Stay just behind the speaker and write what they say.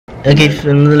Okay,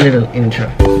 film the little intro.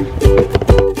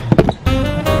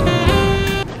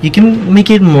 You can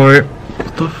make it more.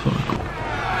 What the fuck?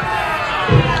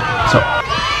 So,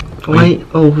 why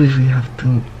always we have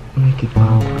to make it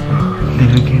loud?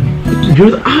 Then again. You're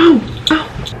the. Ow! Ow!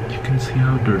 You can see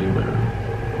how dirty my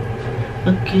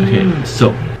room. Okay.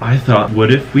 So I thought,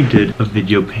 what if we did a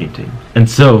video painting? And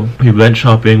so we went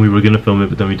shopping. We were gonna film it,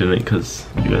 but then we didn't because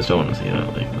you guys don't want to see it.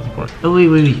 Like, that's important. Oh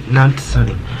wait. Now it's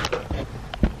sunny.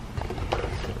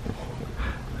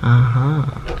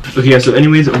 Okay, yeah. So,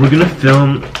 anyways, we're gonna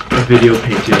film a video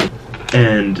painting,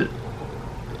 and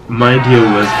my idea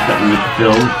was that we would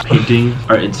film painting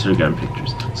our Instagram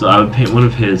pictures. So I would paint one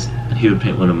of his, and he would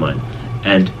paint one of mine,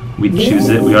 and we'd choose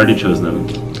it. We already chose them.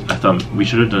 I thought we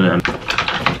should have done it.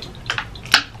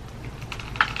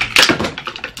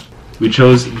 We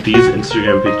chose these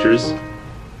Instagram pictures.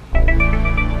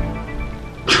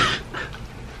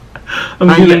 I'm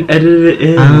gonna edit it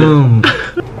in.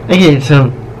 Okay,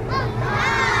 so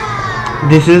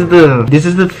this is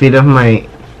the feed of my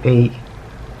hey.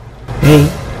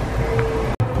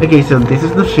 Okay, so this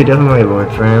is the feed of my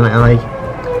boyfriend, and like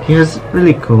he has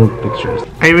really cool pictures.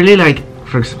 I really like,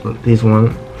 for example, this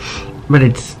one, but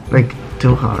it's like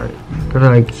too hard, or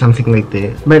like something like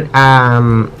this. But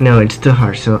no, it's too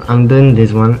hard, so I'm doing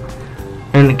this one.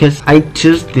 And because I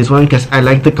choose this one because I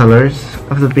like the colors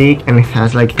of the beak, and it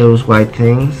has like those white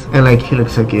things, and like he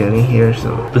looks so cute in here.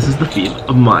 So this is the feed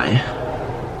of my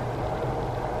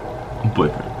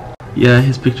boyfriend. Yeah,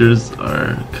 his pictures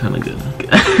are kind of good.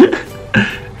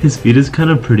 His feed is kind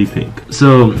of pretty pink.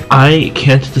 So I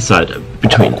can't decide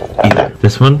between either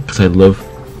this one, because I love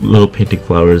little painting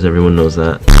flowers, everyone knows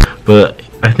that, but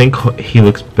I think he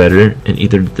looks better in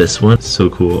either this one. It's so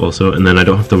cool also, and then I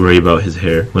don't have to worry about his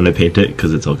hair when I paint it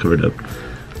because it's all covered up.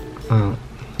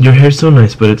 Your hair's so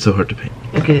nice, but it's so hard to paint.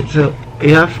 Okay, so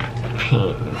you have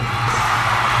paint.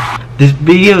 This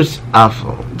video is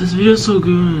awful. This video is so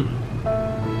good.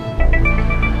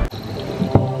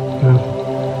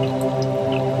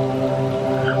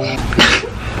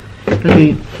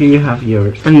 Okay, here you have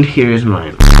yours, and here is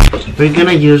mine. We're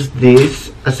gonna use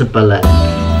this as a palette.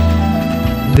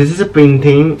 This is a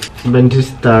painting Benji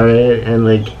started, and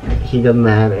like he got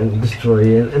mad and destroyed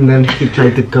it, and then he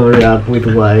tried to cover it up with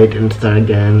white and start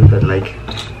again, but like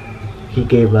he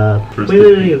gave up.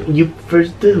 Wait, you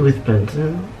first did it with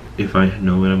pencil? If I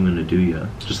know what I'm gonna do, yeah.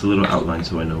 Just a little outline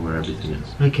so I know where everything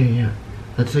is. Okay, yeah,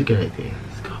 that's a good idea.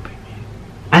 Just copy me.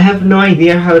 I have no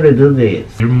idea how to do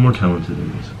this. You're more talented than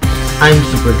me. I'm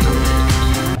super talented.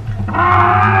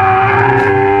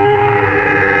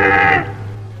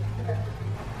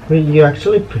 Wait, you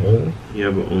actually paint?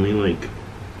 Yeah, but only like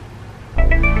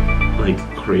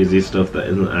crazy stuff that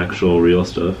isn't actual real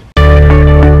stuff.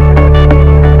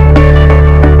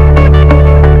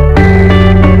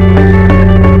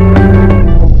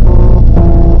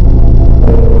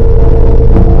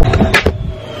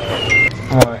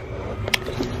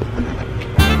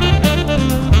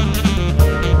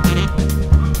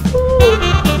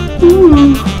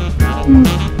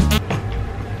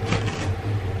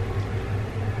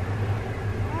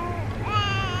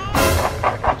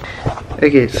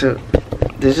 Okay, so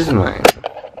this is mine.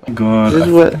 God. This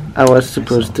is what I was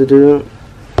supposed to do,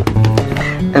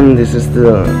 and this is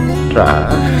the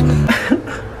draft.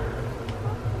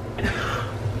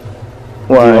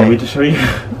 Why? You want me to show you?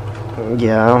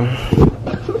 Yeah.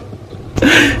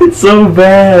 It's so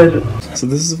bad. So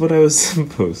this is what I was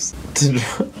supposed to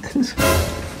draw.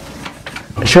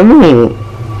 Show me.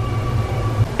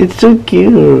 It's so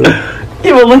cute.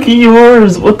 Yeah, but look at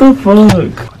yours. What the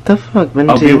fuck? What the fuck, Benji?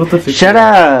 I'll be able to fix Shut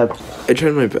up. I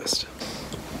tried my best.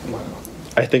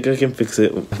 I think I can fix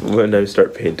it when I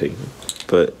start painting,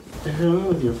 but... Is it wrong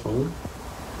with your phone?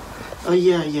 Oh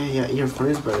yeah, your phone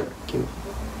is better.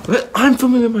 What? I'm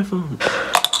filming with my phone.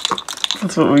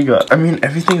 That's what we got. I mean,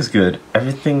 everything's good.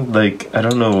 Everything, like, I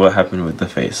don't know what happened with the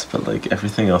face, but like,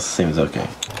 everything else seems okay.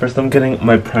 First, I'm getting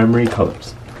my primary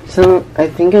colors. So, I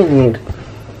think I need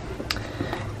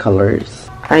colors.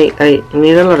 I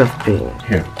need a lot of pink.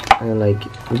 Here. I like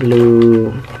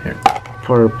blue. Here.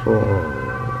 Purple.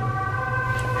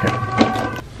 Here.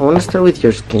 I want to start with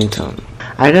your skin tone.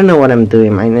 I don't know what I'm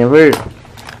doing. I never.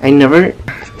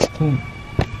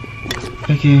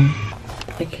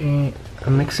 Okay.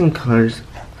 I'm mixing colors.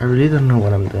 I really don't know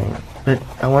what I'm doing, but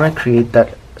I want to create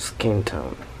that skin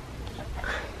tone.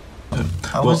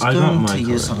 I was going to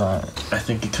use a lot. I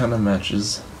think it kind of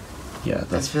matches. Yeah,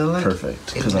 that's like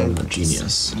perfect because I'm a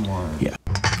genius. More. Yeah.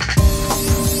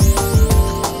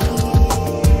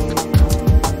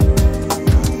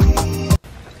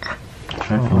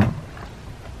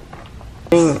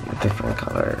 Different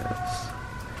colors.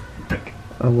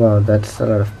 Oh wow, that's a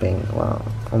lot of pink. Wow.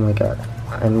 Oh my god.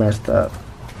 I messed up.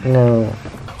 No.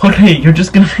 Okay, you're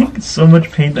just gonna make so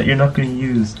much paint that you're not gonna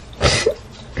use.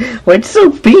 Why it's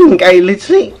so pink? I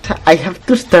literally... I have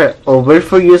to start over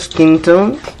for your skin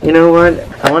tone. You know what?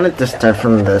 I wanted to start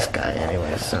from this guy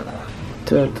anyway, so...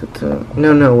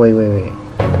 No, wait.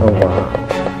 Oh wow.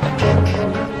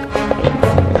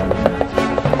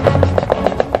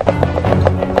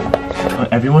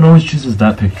 Everyone always chooses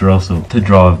that picture also to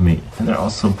draw of me. And they're all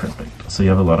so perfect. So you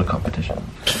have a lot of competition.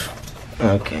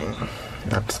 Okay.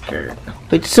 Not scared.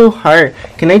 But it's so hard.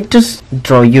 Can I just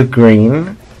draw you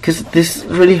green? Because this is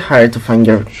really hard to find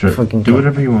your fucking do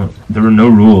whatever you want. There were no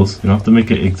rules. You don't have to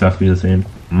make it exactly the same.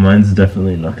 Mine's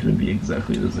definitely not going to be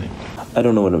exactly the same. I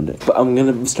don't know what I'm doing. But I'm going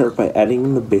to start by adding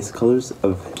in the base colors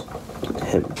of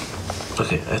him.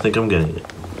 Okay, I think I'm getting it.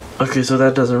 Okay, so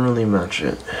that doesn't really match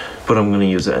it. But I'm going to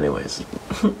use it anyways.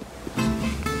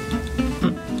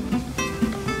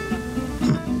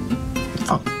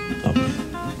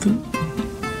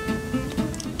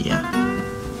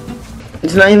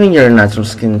 It's not even your natural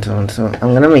skin tone, so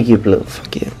I'm gonna make you blue.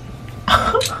 Fuck you.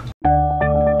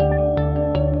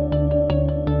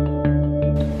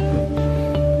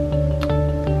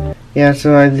 Yeah,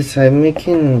 so I decided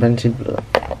making Benji blue.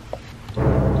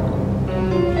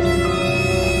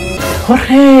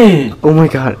 Jorge! Oh my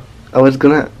god, I was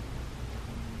gonna...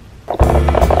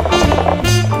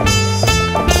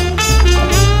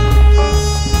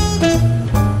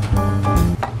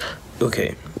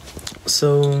 Okay,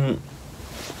 so...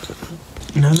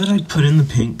 Now that I put in the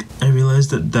pink, I realized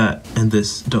that that and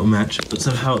this don't match, but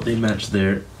somehow they match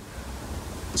there.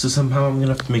 So somehow I'm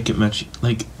gonna have to make it match,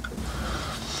 like...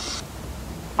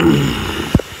 I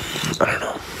don't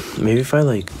know. Maybe if I,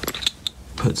 like,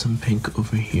 put some pink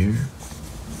over here.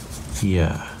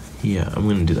 Yeah, I'm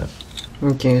gonna do that.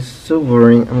 Okay, it's so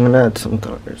boring. I'm gonna add some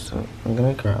color, so I'm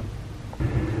gonna grab...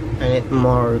 I need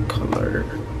more color.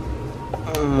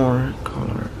 More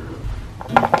color.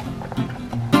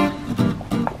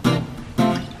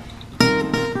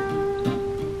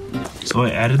 So I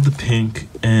added the pink,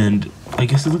 and I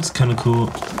guess it looks kind of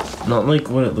cool. Not like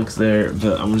what it looks there,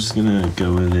 but I'm just gonna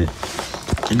go with it.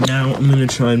 And now I'm gonna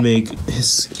try and make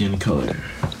his skin color.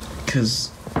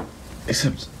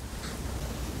 Except,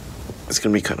 it's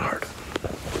gonna be kind of hard.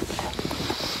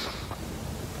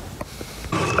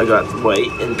 I got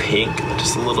white and pink,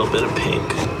 just a little bit of pink.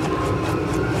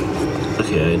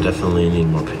 Okay, I definitely need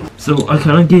more pink. So I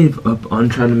kind of gave up on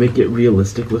trying to make it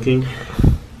realistic looking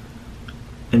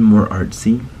and more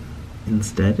artsy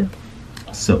instead.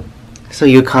 So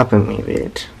you copy me,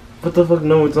 bitch. What the fuck?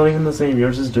 No, it's not even the same.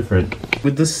 Yours is different.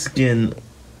 With the skin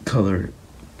color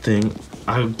thing,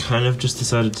 I kind of just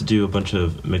decided to do a bunch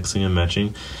of mixing and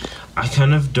matching. I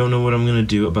kind of don't know what I'm gonna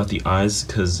do about the eyes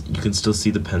because you can still see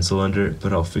the pencil under it,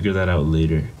 but I'll figure that out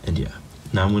later. And yeah,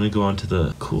 now I'm gonna go on to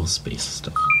the cool space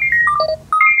stuff.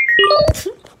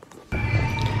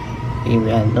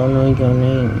 Baby, I don't know your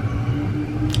name.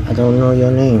 I don't know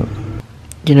your name.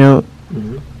 You know,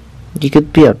 you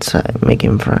could be outside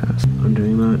making friends. I'm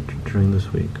doing that during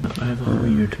this week. I have a whole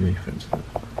year to make friends.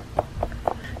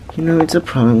 You know, it's a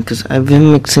problem because I've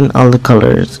been mixing all the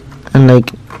colors and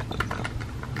like...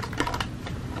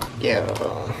 Yeah,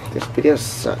 this video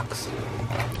sucks.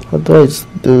 What do I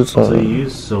do? So you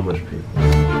use so much paper.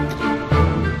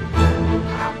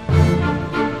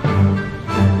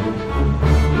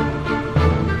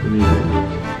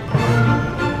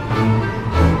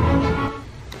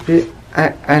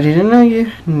 I didn't know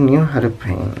you knew how to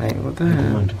paint. Like, what the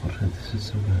hell? This is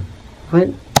so good. What?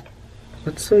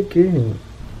 What's so good?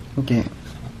 Okay.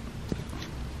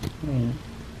 I'm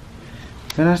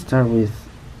gonna start with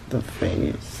the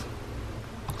face.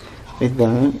 With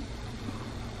that.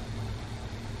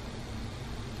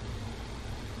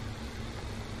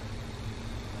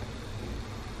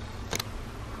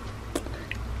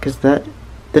 Cause that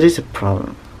is a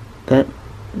problem. That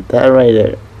right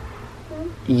there.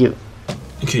 You.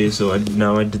 Okay, so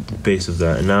now I did the base of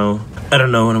that, and now I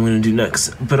don't know what I'm gonna do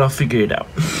next, but I'll figure it out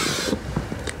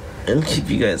and keep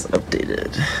you guys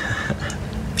updated.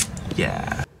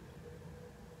 Yeah.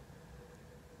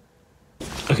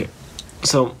 Okay,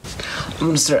 so I'm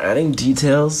gonna start adding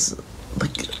details,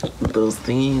 like those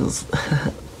thingies,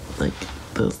 like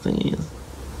those thingies,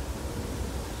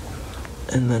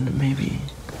 and then maybe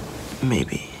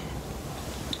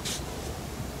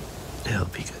it'll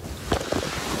be good.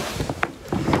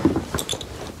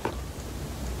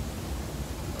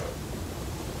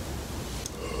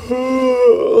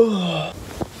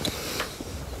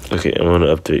 Okay, I'm gonna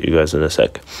update you guys in a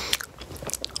sec.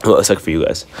 Well, a sec for you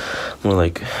guys. More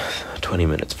like 20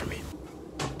 minutes for me.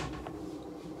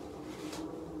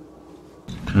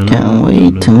 Can't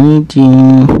wait to meet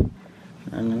you.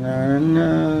 No, no,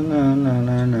 no, no,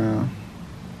 no, no.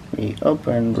 We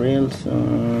open real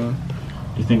soon.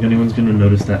 Do you think anyone's gonna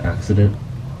notice that accident?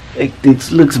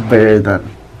 It looks better than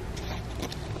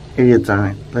every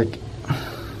time. Like,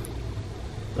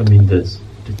 I mean this.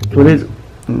 put it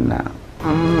now.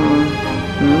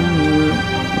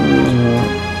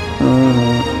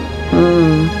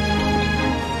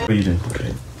 What are you doing?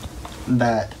 Okay.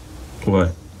 That.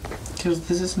 Why? Because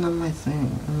this is not my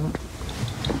thing.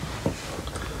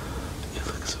 It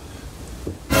looks so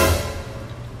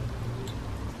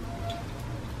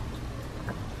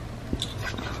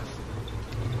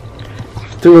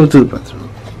good. To go to the bathroom.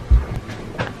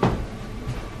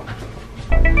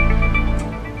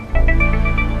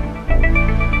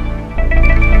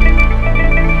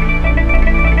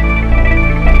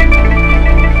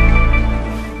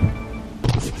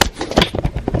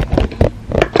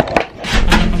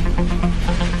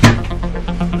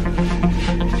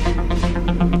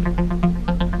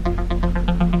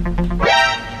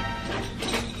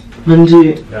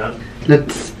 Benji, Yeah?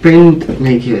 let's sprint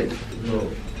naked. No.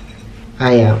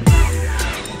 I am.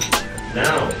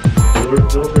 Now. We're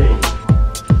filming.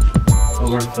 Oh,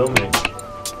 we're filming.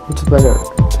 It's better.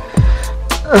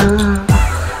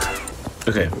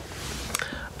 Okay.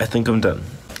 I think I'm done.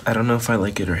 I don't know if I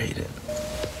like it or hate it.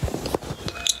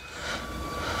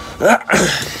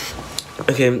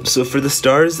 Okay, so for the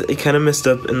stars, it kind of messed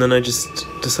up, and then I just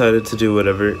decided to do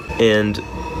whatever, and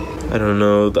I don't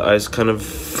know, the eyes kind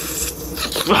of...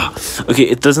 Okay,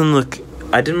 it doesn't look...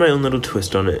 I did my own little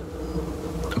twist on it,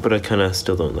 but I kind of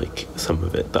still don't like some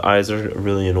of it. The eyes are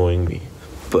really annoying me,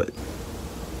 but...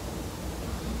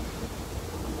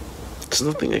 There's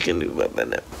nothing I can do about that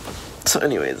now. So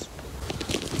anyways,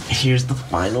 here's the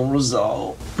final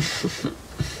result.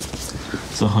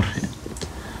 So Jorge,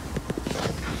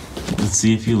 let's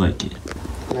see if you like it.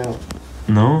 No.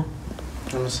 No?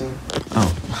 Let me see.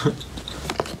 Oh.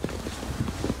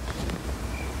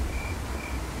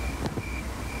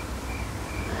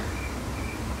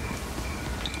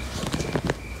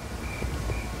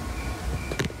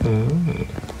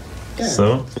 Yeah,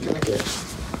 So?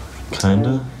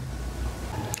 Kinda?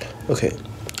 Okay,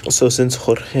 so since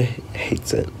Jorge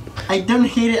hates it, I don't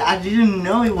hate it. I didn't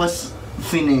know it was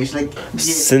finished. Like,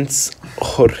 since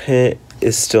Jorge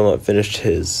is still not finished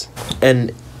his,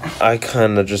 and I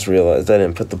kind of just realized I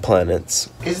didn't put the planets.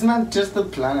 it's not just the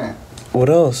planet. What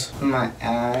else? My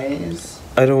eyes.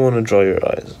 I don't want to draw your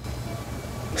eyes.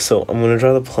 So I'm gonna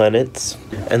draw the planets,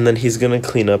 and then he's gonna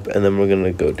clean up, and then we're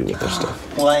gonna go do other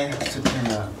stuff. Why have to clean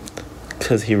up?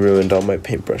 Cause he ruined all my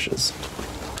paintbrushes.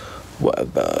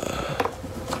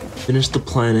 Finished the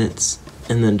planets,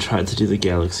 and then tried to do the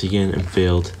galaxy again and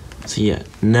failed. So yeah,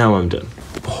 now I'm done.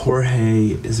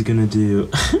 Jorge is gonna do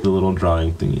the little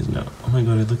drawing thingies now. Oh my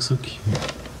god, it looks so cute.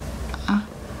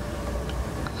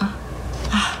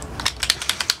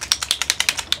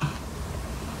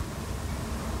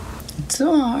 It's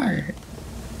so hard.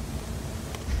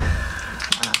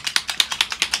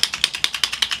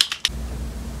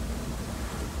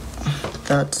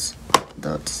 Dots.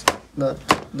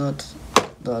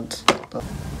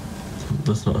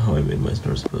 That's not how I made my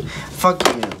stars, but... Fuck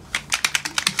you.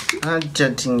 I'm not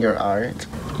judging your art.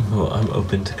 Well, I'm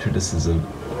open to criticism.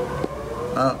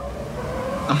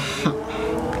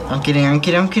 I'm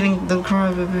kidding. Don't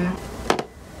cry, baby.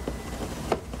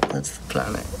 That's the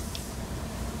planet.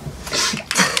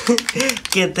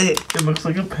 Get it. It looks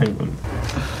like a penguin.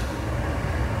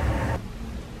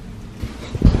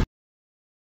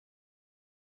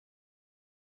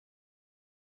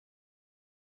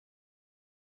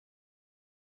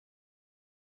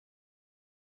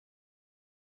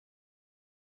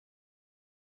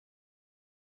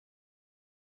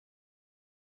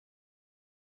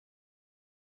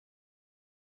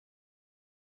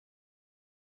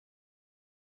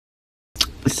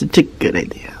 It's such a good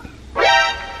idea.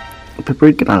 People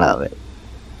are gonna love it.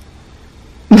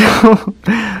 No.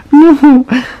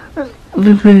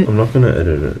 I'm not gonna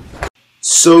edit it.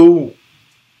 So,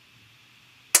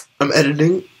 I'm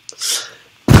editing.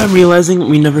 I'm realizing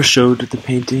we never showed the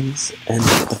paintings and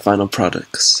the final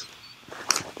products.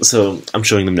 So, I'm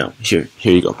showing them now. Here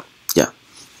you go. Yeah.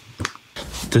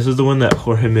 This is the one that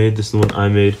Jorge made, this is the one I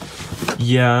made.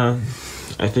 Yeah,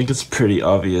 I think it's pretty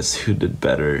obvious who did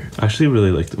better. I actually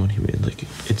really like the one he made. Like,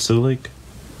 it's so like,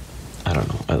 I don't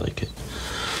know, I like it.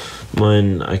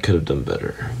 Mine, I could have done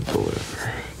better, but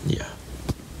whatever. Yeah.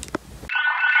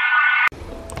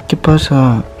 ¿Qué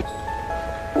pasa?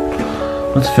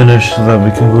 Let's finish so that we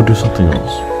can go do something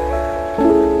else.